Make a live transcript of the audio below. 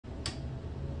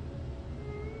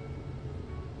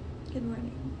Good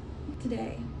morning.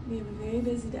 Today, we have a very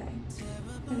busy day.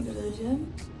 I'm gonna go to the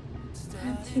gym. I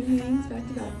have 2 meetings back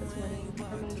to back this morning.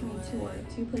 I'm gonna try and tour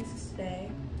 2 places today.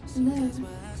 And then,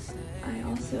 I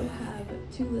also have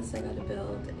 2 lists I gotta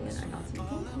build, and I got some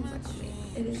phone calls that got me.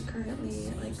 It is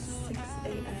currently like 6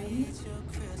 a.m.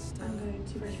 I'm going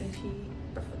to brush my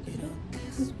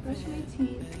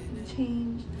teeth,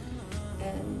 change,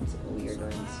 and we are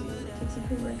going to take some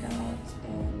pre-workout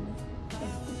and go to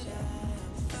the gym.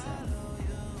 So,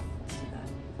 let's do that.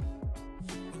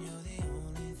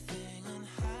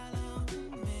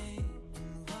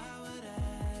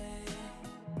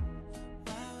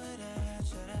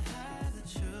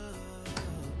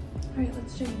 Alright,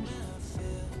 let's change.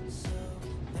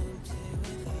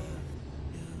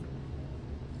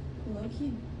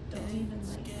 Low-key don't even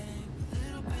like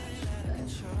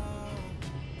match.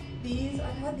 These,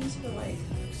 I've had these for like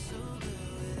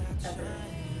ever.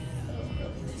 I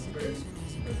don't really super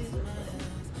super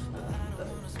but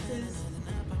this is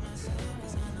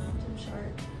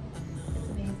Gymshark. It's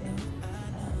amazing.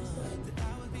 So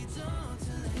yeah, let's go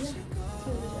to the gym.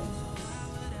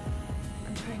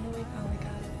 I'm trying to make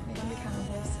him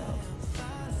accountable, so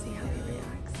let's see how he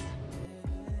reacts.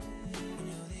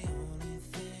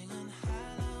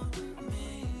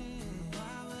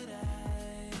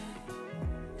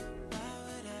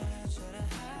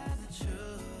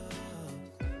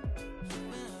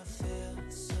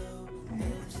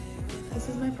 This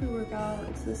is my pre-workout.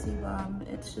 It's the C-Bomb.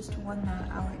 It's just one that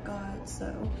Alec got,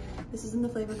 so this is in the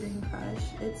flavor Green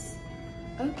Crush. It's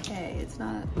okay. It's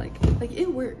not like it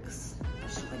works.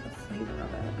 It's just like the flavor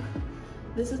of it.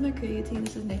 This is my creatine.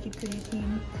 This is Naked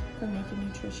Creatine from Naked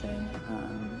Nutrition.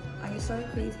 I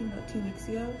started creatine about 2 weeks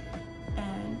ago,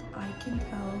 and I can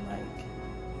tell like,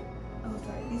 oh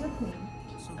sorry, these are clean.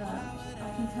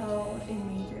 I can tell a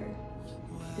major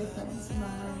difference. My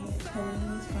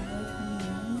toning is finally coming in.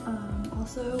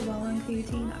 Also, while on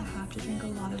creatine, I have to drink a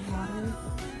lot of water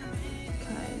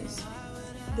because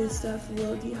this stuff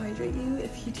will dehydrate you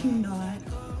if you do not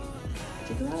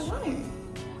drink a lot of water.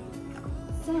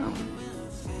 So,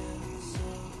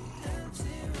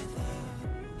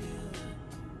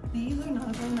 these are not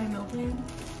a part of my meal plan,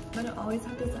 but I always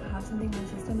have to have something in my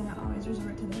system, and I always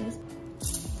resort to this.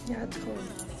 Yeah, it's cold.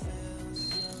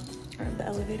 The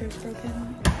elevator's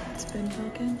broken. It's been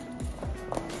broken.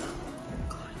 Oh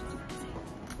god.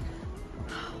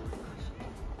 Oh gosh.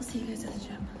 I'll see you guys at the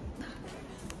gym.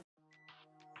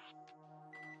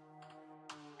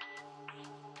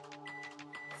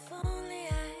 If only I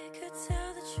could tell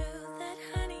the truth that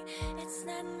honey, it's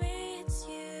not me, it's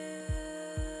you.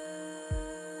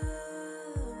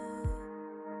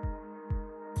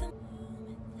 The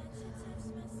moment that you touch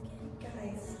my skin.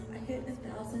 Guys, I hit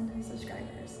 1,000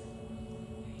 subscribers.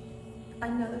 I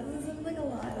know that doesn't sound like a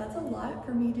lot. That's a lot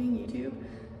for me doing YouTube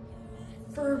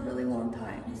for a really long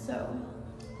time. So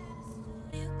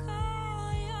You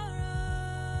call your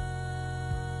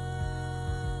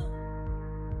own,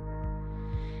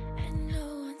 and no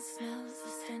one smells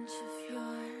the stench of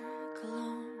your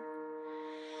cologne,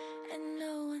 and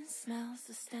no one smells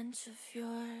the stench of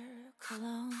your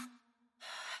cologne.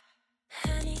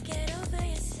 Honey, get over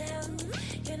yourself.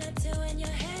 You're not doing your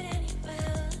head any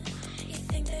well. You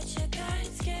think that you got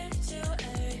scared to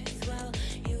earth. Well,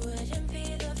 you wouldn't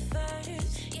be the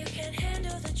first. You can't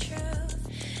handle the truth.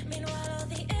 Meanwhile, all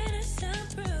the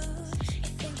innocent bruise.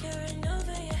 You think you're in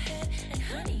over your head, and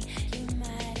honey, you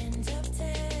might end up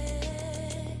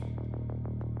dead.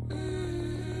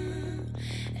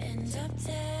 End up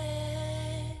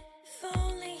dead. If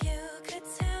only you could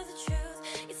tell the truth.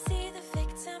 You see, the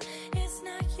victim is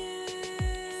not you.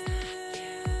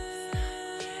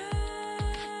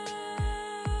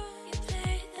 You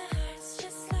play the hearts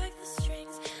just like the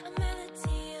strings, a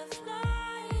melody of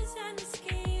lies and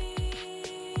scheme.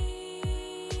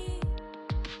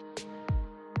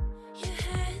 You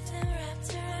had them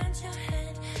wrapped around your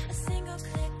head, a single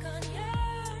click on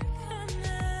your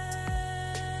command.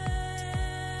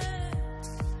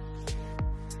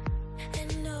 And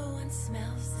no one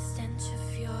smells the stench of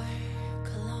your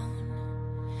cologne,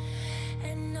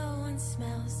 and no one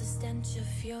smells the stench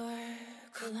of your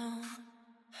cologne.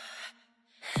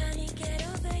 Honey, get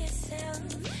over yourself.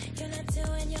 You're not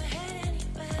doing your head any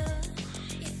well.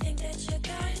 You think that you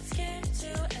got scared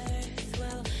to earth.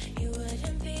 Well, you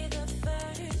wouldn't be the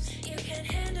first. You can't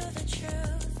handle the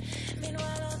truth.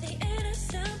 Meanwhile, all the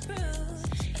innocent bruise.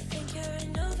 You think you're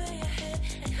in over your head,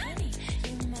 and honey,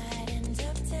 you might end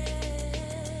up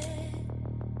dead.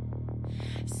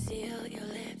 Seal your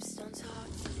lips, don't talk.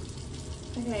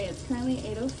 okay, it's currently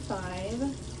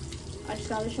 8:05. I just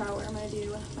got a shower. I'm gonna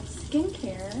do my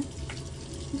skincare. I'm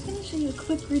just gonna show you a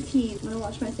quick routine. I'm gonna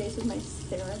wash my face with my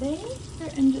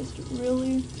CeraVe and just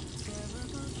really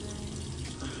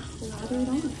lather it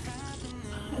on.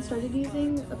 I started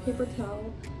using a paper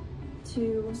towel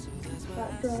to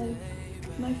fat dry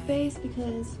my face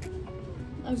because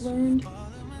I've learned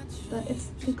that it's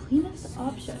the cleanest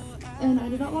option. And I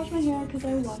did not wash my hair because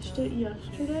I washed it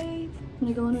yesterday. I'm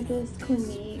gonna go in with this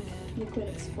Clinique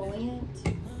liquid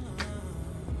exfoliant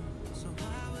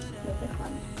with a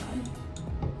cotton pad.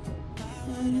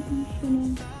 And I'm just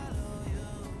gonna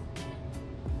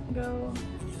go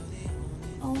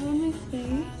all on my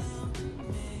face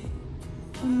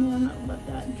and then let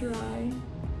that dry.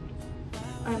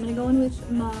 Alright, I'm gonna go in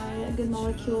with my Good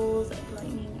Molecules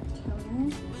Brightening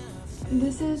Toner.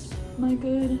 This is my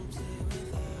Good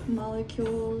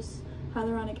Molecules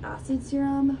Hyaluronic Acid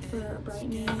Serum for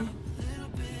brightening.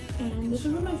 And this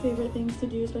is one of my favorite things to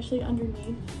do, especially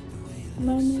underneath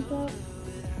my makeup.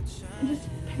 It just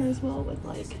pairs well with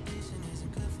like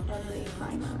every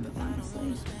primer,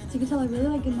 honestly. So you can tell I really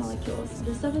like Good Molecules.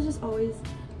 This stuff has just always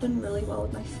done really well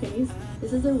with my face.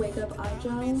 This is their Wake Up Eye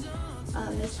Gel.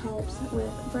 This helps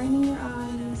with brightening your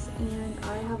eyes, and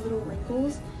I have little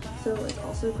wrinkles, so it's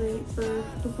also great for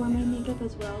before my makeup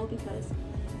as well because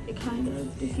it kind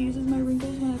of diffuses my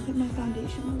wrinkles when I put my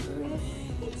foundation over it.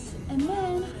 And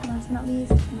then, last but not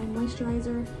least, my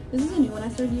moisturizer. This is a new one I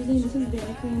started using. This is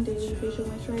Vanicream Daily Facial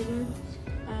Moisturizer.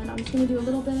 And I'm just going to do a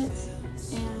little bit,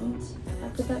 and I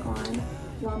put that on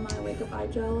while my Wake Up Eye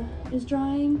Gel is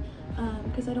drying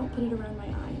because I don't put it around my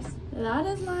eyes. That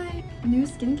is my new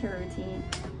skincare routine.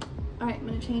 Alright, I'm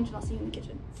going to change and I'll see you in the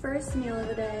kitchen. First meal of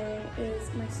the day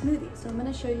is my smoothie. So I'm going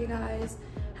to show you guys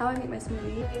how I make my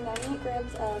smoothie. I'm doing 98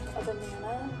 grams of a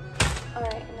banana.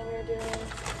 Alright, and then we're doing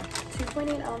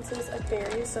 2.8 ounces of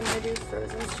berries. So I'm going to do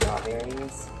frozen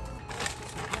strawberries.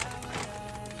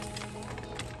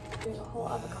 Doing a whole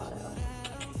avocado.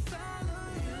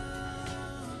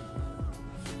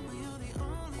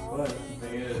 Alright,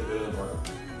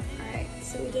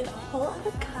 so we did a whole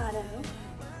avocado.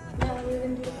 Now we're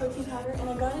going to do the protein powder, and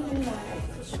I got a new one.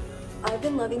 I've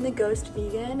been loving the Ghost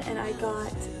Vegan, and I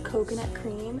got coconut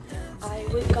cream. I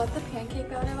got the pancake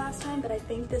powder last time, but I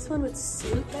think this one would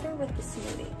suit better with the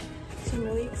smoothie. So I'm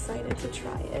really excited to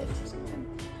try it.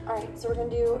 Alright, so we're going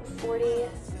to do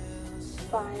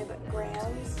 45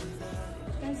 grams.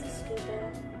 There's the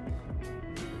scooper.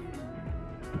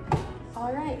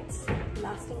 Alright,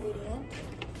 last ingredient.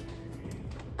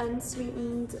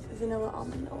 Unsweetened vanilla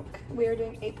almond milk. We are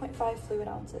doing 8.5 fluid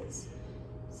ounces.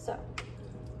 So,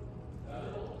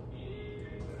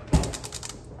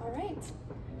 all right,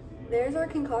 there's our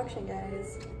concoction,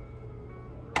 guys.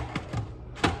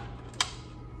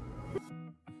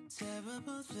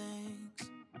 Terrible things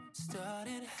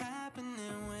started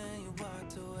happening when you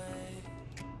walked away.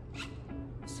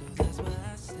 So that's why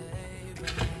I stay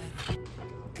right.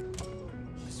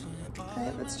 All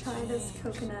right, let's try this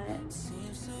coconut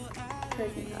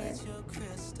protein powder.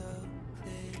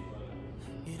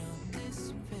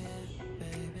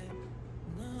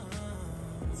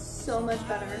 So much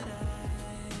better.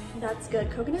 That's good.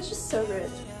 Coconut's just so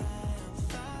good.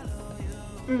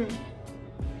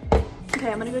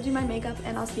 Okay, I'm gonna go do my makeup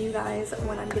and I'll see you guys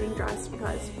when I'm getting dressed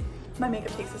because my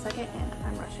makeup takes a second and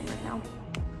I'm rushing right now.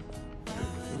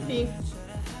 Beef.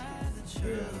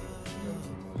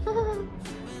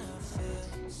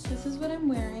 This is what I'm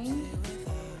wearing.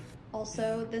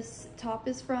 Also, this top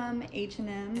is from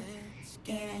H&M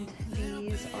and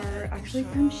these are actually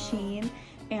from Shein,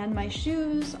 and my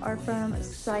shoes are from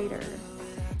Cider.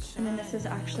 And then this is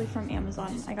actually from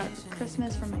Amazon. I got it for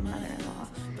Christmas from my mother-in-law.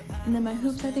 And then my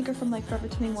hoops I think are from like Forever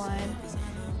 21.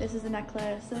 This is a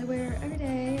necklace that I wear every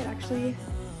day. It actually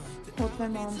holds my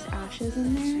mom's ashes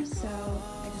in there, so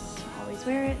I just always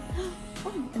wear it.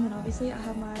 Oh, and then obviously I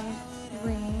have my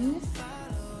ring. I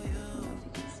don't know if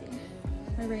you can see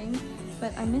my ring,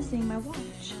 but I'm missing my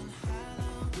watch.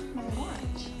 My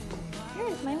watch.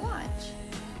 Here's my watch.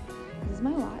 This is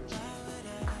my watch.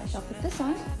 I shall put this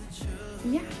on.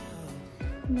 Yeah.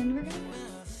 And then we're gonna.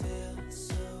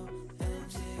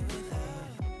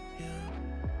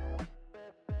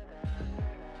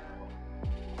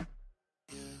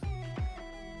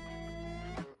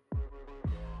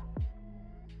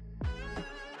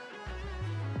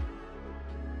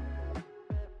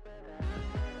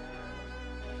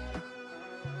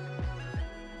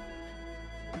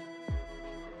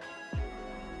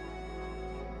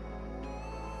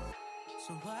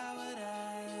 So why would I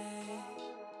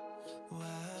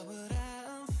follow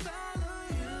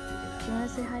you? You want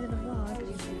to say hi to the vlog?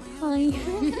 Hi.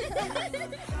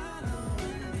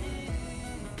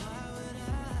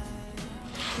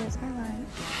 Here's my lunch.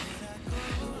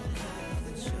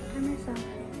 myself.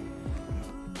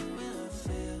 when I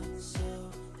feel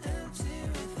so empty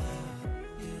without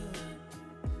you.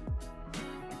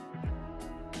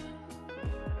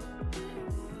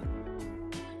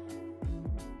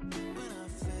 When I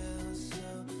feel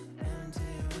so empty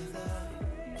without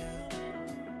you.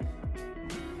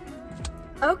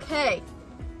 Okay.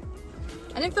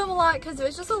 I didn't film a lot because it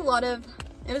was just a lot of,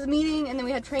 it was a meeting and then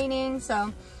we had training,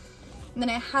 so, and then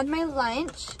I had my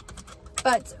lunch.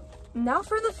 But now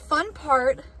for the fun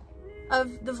part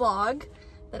of the vlog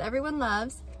that everyone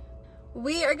loves.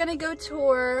 We are gonna go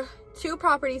tour 2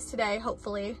 properties today,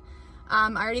 hopefully. I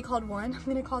already called one. I'm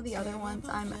gonna call the other ones.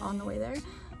 I'm on the way there to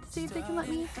see if they can let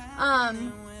me.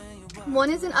 One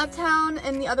is in Uptown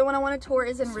and the other one I want to tour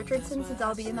is in Richardson, since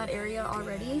I'll be in that area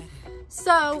already.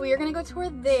 So we are gonna go tour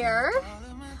there.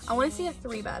 I want to see a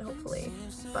 3-bed hopefully,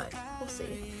 but we'll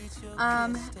see.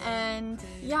 And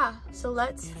yeah, so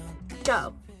let's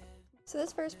go. So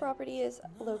this first property is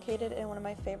located in one of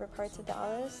my favorite parts of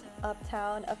Dallas,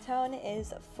 Uptown. Uptown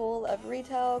is full of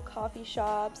retail, coffee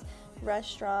shops,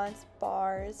 restaurants,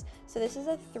 bars. So this is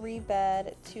a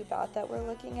 3-bed, 2-bath that we're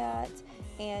looking at,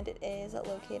 and it is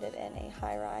located in a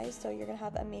high-rise, so you're gonna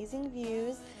have amazing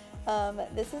views.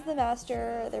 This is the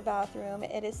master, their bathroom.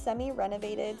 It is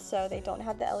semi-renovated, so they don't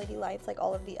have the LED lights like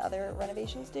all of the other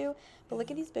renovations do, but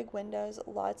look at these big windows,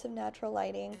 lots of natural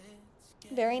lighting.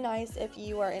 Very nice if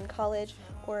you are in college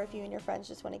or if you and your friends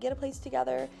just want to get a place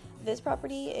together. This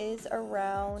property is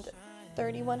around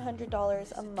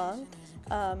 $3,100 a month.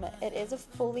 It is a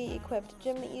fully equipped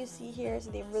gym that you see here, so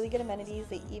they have really good amenities.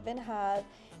 They even have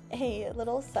a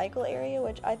little cycle area,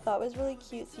 which I thought was really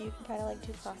cute, so you can kind of like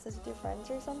do classes with your friends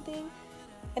or something.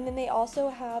 And then they also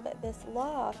have this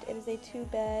loft. It is a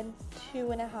 2-bed,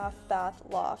 2.5-bath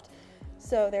loft.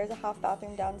 So there's a half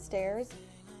bathroom downstairs.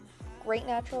 Great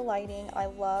natural lighting. I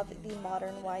love the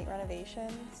modern white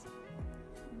renovations.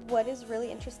 What is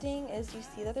really interesting is you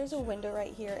see that there's a window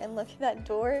right here, and look, that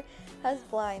door has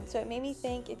blinds. So it made me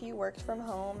think if you worked from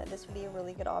home, this would be a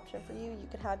really good option for you. You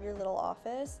could have your little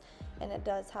office, and it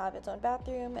does have its own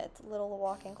bathroom, its little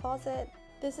walk-in closet.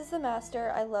 This is the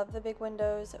master. I love the big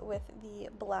windows with the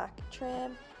black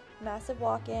trim. Massive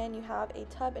walk-in. You have a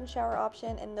tub and shower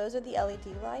option, and those are the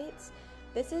LED lights.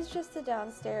 This is just the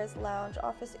downstairs lounge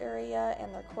office area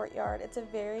and their courtyard. It's a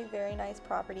very, very nice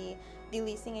property. The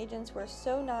leasing agents were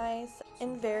so nice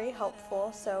and very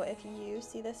helpful. So if you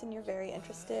see this and you're very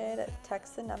interested,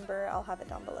 text the number. I'll have it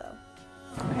down below.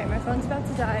 Okay, my phone's about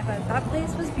to die, but that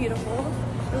place was beautiful.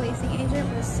 The leasing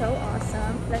agent was so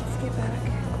awesome. Let's get back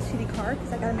to the car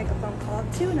because I gotta make a phone call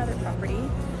to another property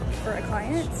for a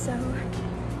client. So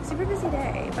super busy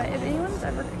day, but if anyone's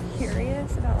ever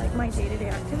curious about like my day-to-day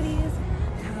activities,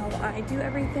 how I do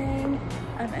everything,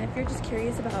 and if you're just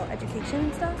curious about education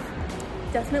and stuff,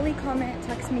 definitely comment,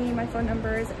 text me. My phone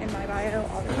number's in my bio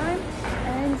all the time.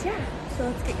 And yeah, so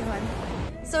let's get going.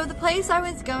 So the place I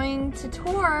was going to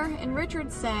tour in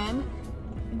Richardson,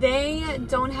 they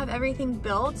don't have everything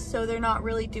built, so they're not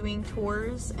really doing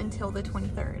tours until the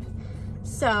 23rd.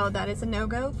 So that is a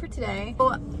no-go for today.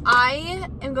 So I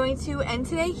am going to end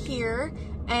today here,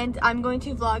 and I'm going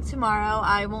to vlog tomorrow.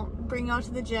 I won't bring you out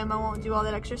to the gym. I won't do all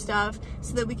that extra stuff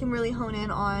so that we can really hone in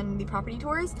on the property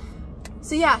tours.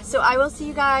 So yeah, so I will see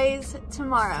you guys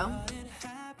tomorrow. It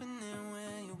happening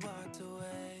when you walked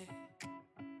away.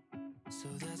 So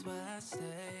that's why I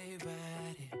stay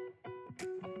right here.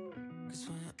 'Cause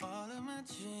when all of my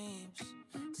dreams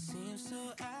seem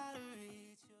so out of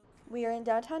reach. We are in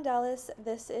downtown Dallas.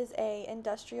 This is a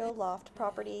industrial loft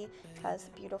property. Has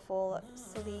beautiful,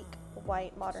 sleek,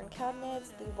 white modern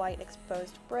cabinets, the white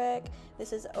exposed brick.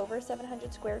 This is over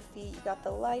 700 square feet. You got the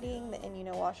lighting, the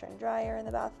in-unit washer and dryer in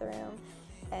the bathroom,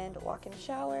 and walk-in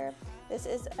shower. This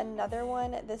is another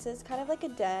one. This is kind of like a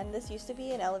den. This used to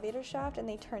be an elevator shaft, and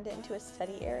they turned it into a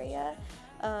study area.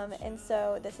 And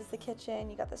so this is the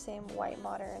kitchen. You got the same white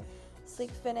modern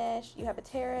sleek finish. You have a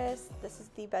terrace. This is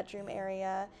the bedroom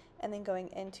area, and then going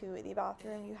into the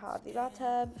bathroom, you have the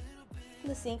bathtub,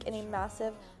 the sink, and a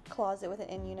massive closet with an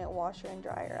in-unit washer and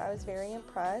dryer. I was very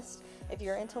impressed. If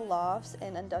you're into lofts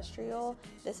and industrial,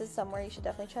 this is somewhere you should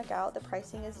definitely check out. The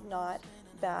pricing is not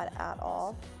bad at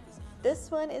all. This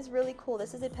one is really cool.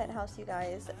 This is a penthouse, you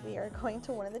guys. We are going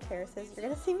to one of the terraces. You're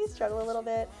gonna see me struggle a little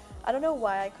bit. I don't know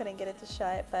why I couldn't get it to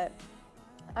shut, but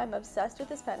I'm obsessed with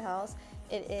this penthouse.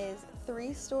 It is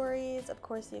 3 stories, of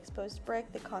course the exposed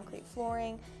brick, the concrete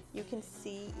flooring. You can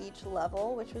see each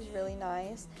level, which was really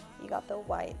nice. You got the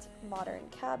white modern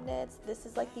cabinets. This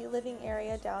is like the living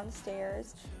area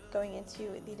downstairs. Going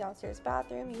into the downstairs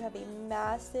bathroom, you have a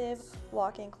massive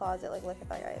walk-in closet. Like, look at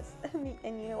that, guys.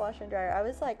 And unit washer and dryer. I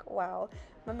was like, wow,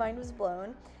 my mind was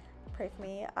blown. pray for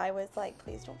me. I was like,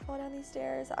 please don't fall down these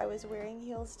stairs. I was wearing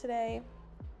heels today.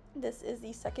 This is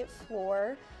the second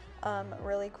floor.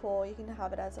 Really cool. You can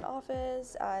have it as an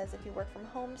office, as if you work from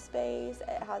home space.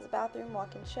 It has a bathroom,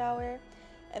 walk-in shower,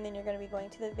 and then you're going to be going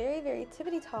to the very, very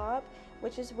tippity top,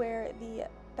 which is where the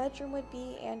bedroom would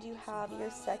be, and you have your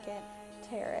second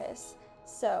terrace.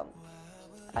 So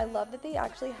I love that they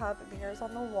actually have mirrors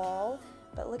on the wall,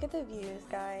 but look at the views,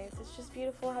 guys. It's just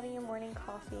beautiful having your morning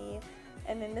coffee.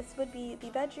 And then this would be the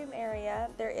bedroom area.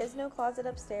 There is no closet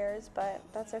upstairs, but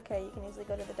that's okay. You can easily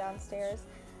go to the downstairs.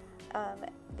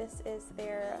 This is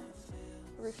their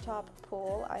rooftop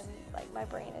pool. I'm like, my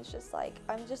brain is just like,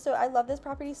 I love this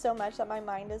property so much that my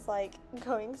mind is like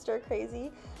going stir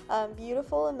crazy.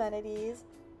 Beautiful amenities.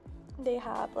 They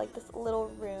have like this little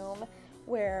room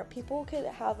where people could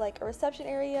have like a reception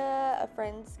area, a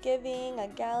Friendsgiving, a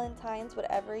Galentine's,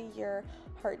 whatever your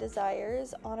heart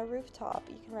desires, on a rooftop.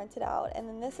 You can rent it out. And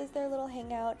then this is their little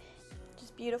hangout.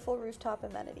 Just beautiful rooftop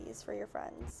amenities for your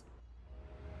friends.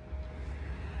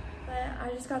 But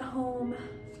I just got home.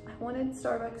 I wanted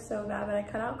Starbucks so bad, but I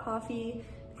cut out coffee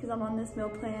because I'm on this meal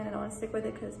plan and I want to stick with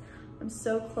it because I'm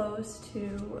so close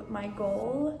to my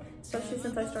goal, especially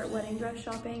since I start wedding dress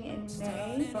shopping in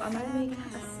May. So I'm gonna make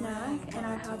a snack and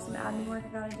I have some admin work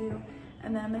I gotta do,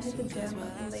 and then I'm gonna hit the gym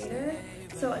later.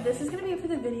 So this is gonna be it for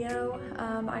the video.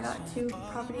 I got 2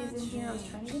 properties in here. I was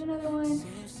trying to get another one,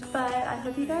 but I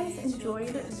hope you guys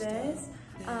enjoyed this.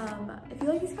 If you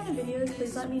like these kind of videos,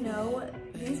 please let me know.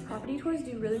 These property tours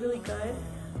do really, really good,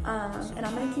 and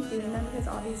I'm gonna keep doing them because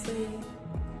obviously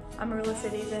I'm a real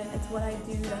estate agent. It's what I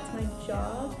do, that's my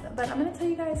job. But I'm gonna tell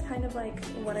you guys kind of like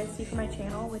what I see for my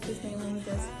channel, which is mainly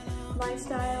just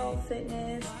lifestyle,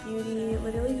 fitness, beauty,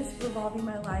 literally just revolving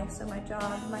my life. So my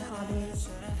job, my hobbies,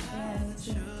 and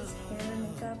just hair,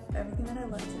 makeup, everything that I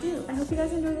love to do. I hope you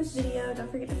guys enjoyed this video.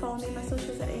 Don't forget to follow me on my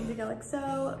socials at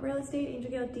AngelGaleXO, real estate, Angel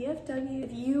Gale DFW.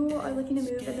 If you are looking to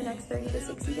move in the next 30 to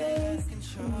 60 days and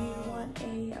you want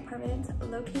a apartment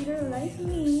locator like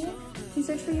me, please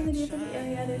search for you in the DFW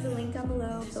area. There's a link down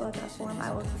below. Fill out that form.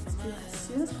 I will text you as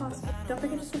soon as possible. Don't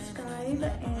forget to subscribe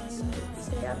and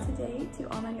stay up to date to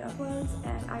all my new uploads,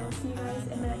 and I will see you guys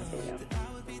in the next video.